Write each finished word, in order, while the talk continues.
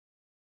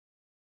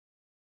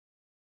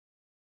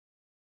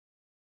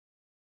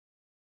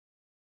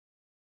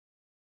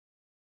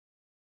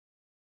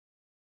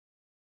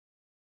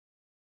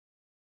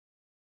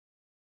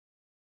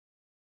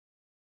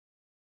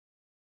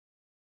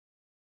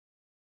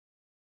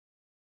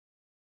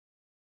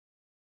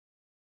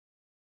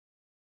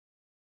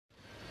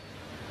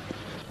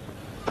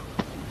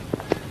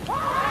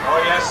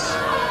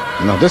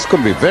Now this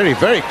could be very,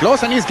 very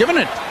close, and he's given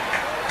it.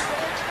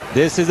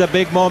 This is a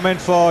big moment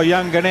for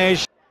young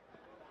Ganesh.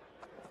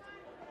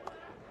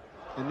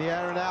 In the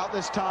air and out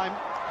this time.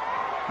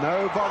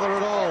 No bother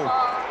at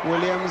all.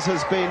 Williams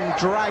has been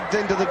dragged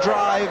into the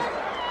drive.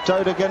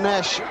 Dodda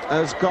Ganesh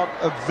has got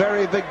a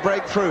very big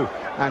breakthrough,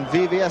 and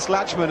VVS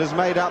Lachman has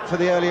made up for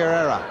the earlier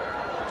error.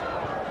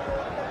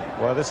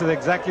 Well, this is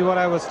exactly what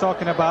I was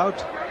talking about.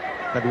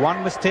 That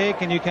one mistake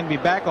and you can be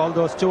back,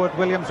 although Stuart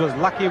Williams was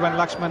lucky when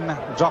Lachman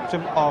dropped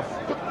him off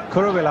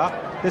Kuruvilla.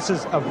 This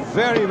is a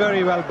very,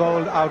 very well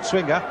bowled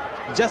outswinger,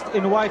 just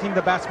inviting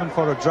the batsman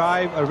for a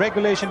drive, a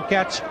regulation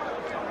catch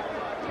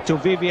to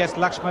VVS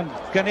Lachman.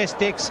 Ganesh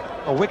takes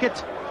a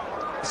wicket.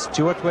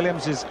 Stuart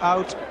Williams is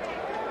out,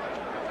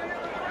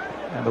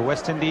 and the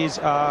West Indies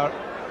are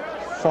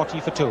 40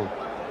 for 2.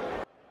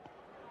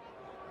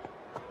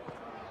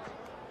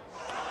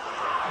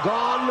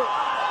 Gone,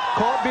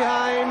 caught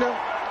behind.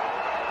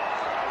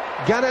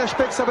 Ganesh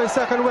picks up his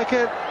second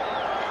wicket,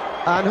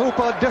 and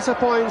Hooper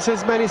disappoints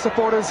his many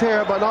supporters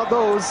here, but not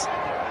those.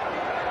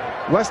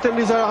 West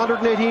Indies are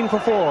 118 for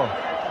 4.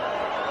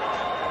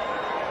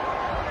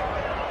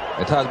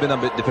 It has been a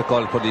bit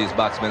difficult for these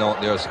batsmen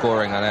out there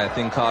scoring, and I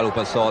think Carl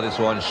Hooper saw this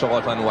one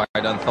short and wide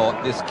and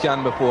thought, this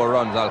can be 4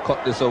 runs, I'll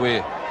cut this away.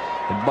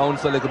 It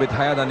bounced a little bit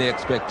higher than they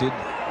expected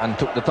and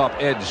took the top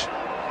edge.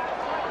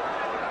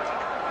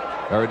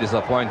 Very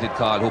disappointed.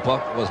 Carl Hooper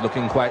was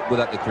looking quite good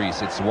at the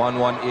crease. It's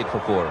 118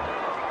 for 4.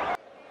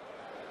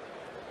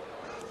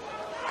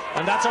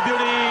 And that's a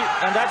beauty,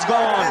 and that's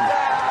gone.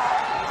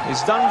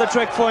 He's done the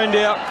trick for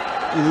India.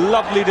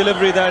 Lovely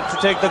delivery there to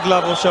take the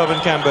glove of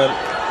Campbell.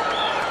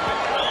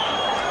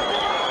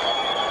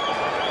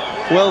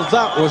 Well,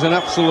 that was an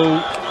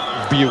absolute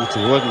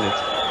beauty, wasn't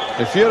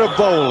it? If you're a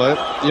bowler,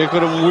 you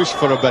couldn't wish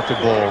for a better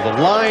ball.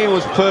 The line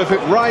was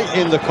perfect, right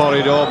in the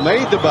corridor,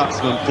 made the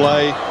batsman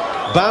play,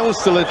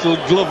 bounced a little,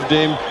 gloved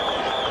him,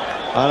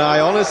 and I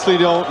honestly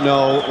don't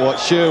know what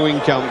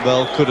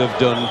Campbell could have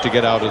done to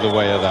get out of the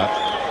way of that.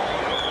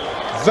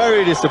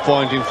 Very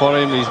disappointing for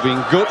him. He's been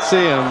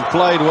gutsy and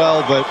played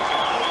well, but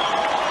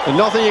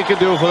nothing you can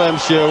do for them,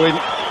 Sherwin.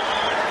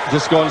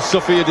 Just go and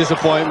suffer your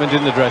disappointment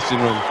in the dressing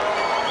room.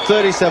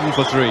 37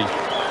 for 3.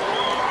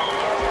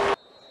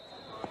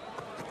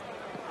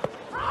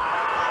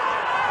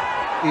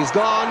 He's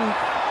gone,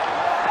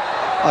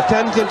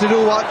 attempting to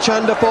do what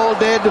Chanderpaul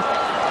did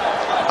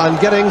and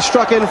getting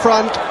struck in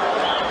front.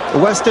 The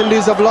West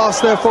Indies have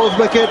lost their 4th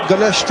wicket.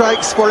 Ganesh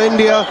strikes for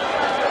India,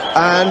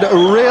 and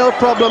real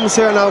problems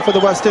here now for the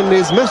West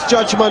Indies.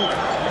 Misjudgment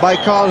by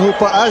Carl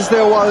Hooper, as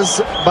there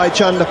was by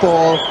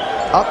Chanderpaul.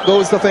 Up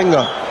goes the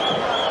finger.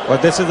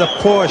 But this is a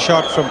poor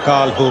shot from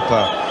Carl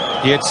Hooper.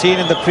 He had seen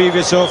in the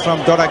previous over from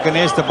Dodda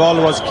Ganesh, the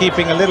ball was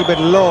keeping a little bit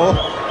low,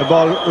 the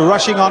ball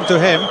rushing onto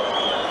him,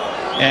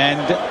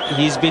 and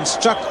he's been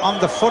struck on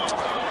the foot.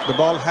 The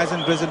ball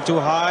hasn't risen too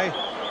high.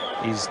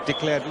 He's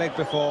declared leg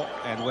before,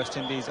 and West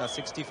Indies are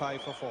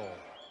 65 for 4.